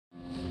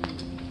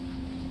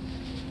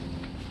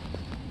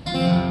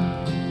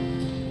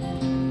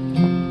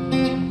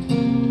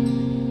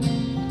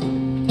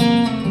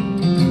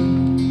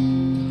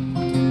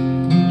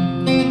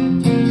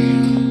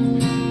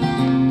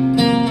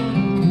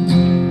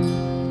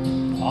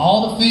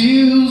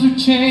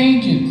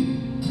changing.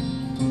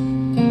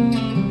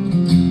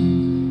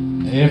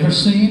 Never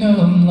seen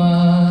 'em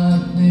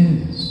like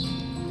this.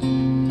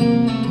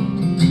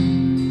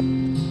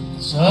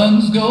 The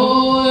sun's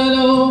going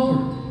over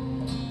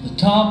the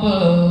top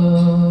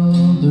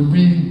of the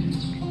ridge.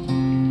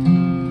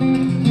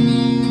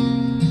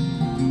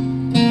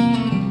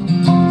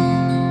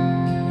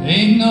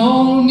 Ain't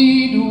no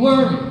need to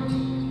worry,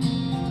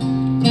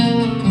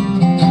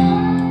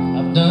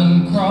 I've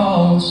done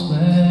crossed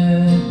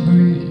that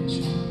bridge.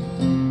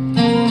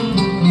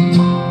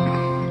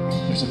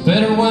 There's a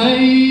better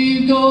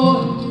way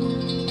going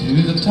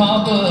to the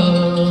top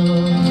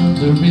of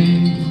the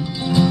ridge.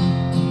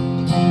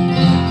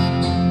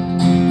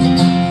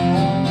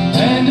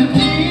 And a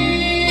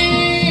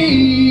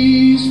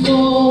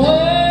peaceful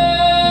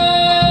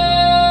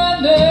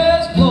wind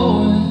is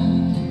blowing,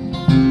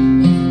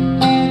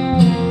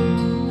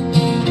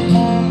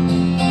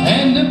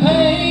 and the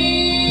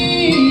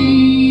pain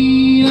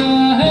I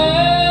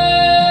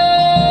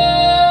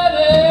had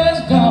is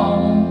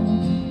gone.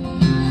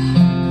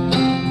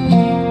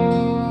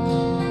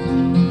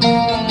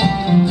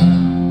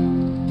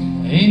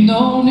 Ain't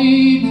no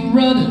need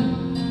running,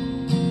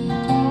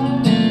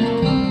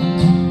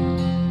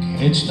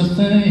 catch the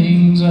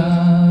things I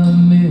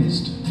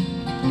missed.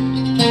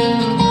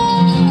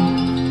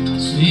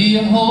 See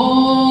a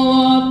whole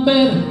lot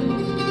better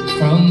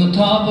from the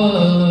top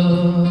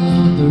of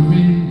the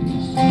ridge.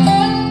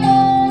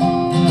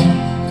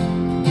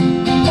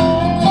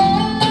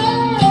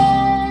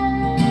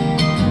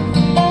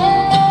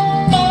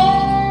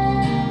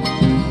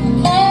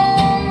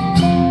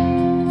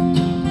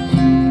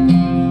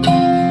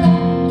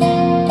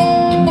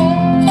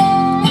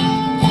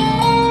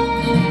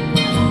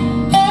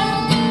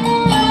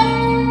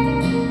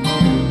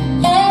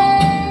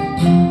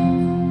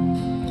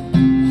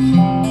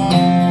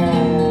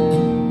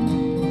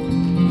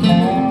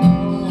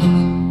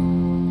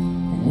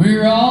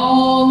 We're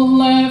all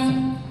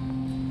laughing,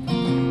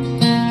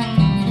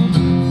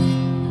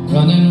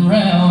 running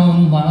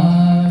around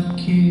like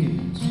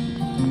kids,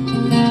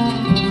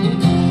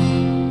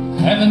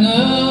 having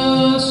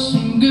us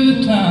some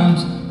good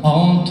times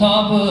on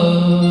top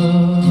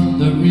of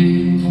the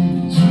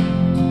ridge.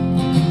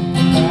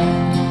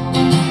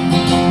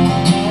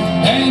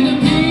 And the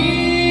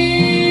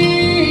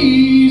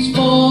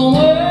peaceful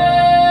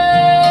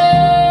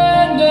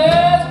wind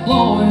is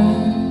blowing,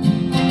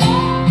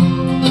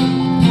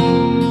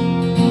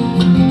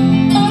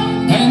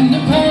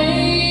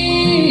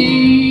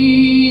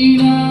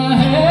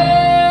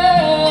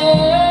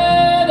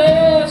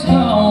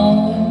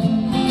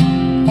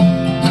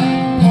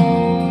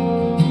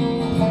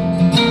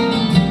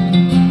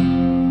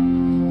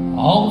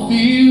 all the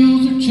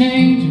fields are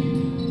changing.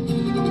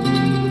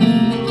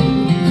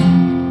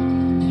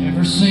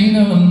 Never seen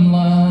 'em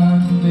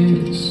like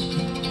this.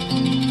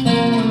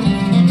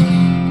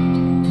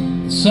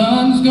 The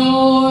sun's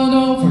going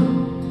over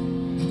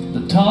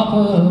the top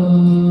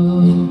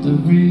of the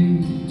ridge.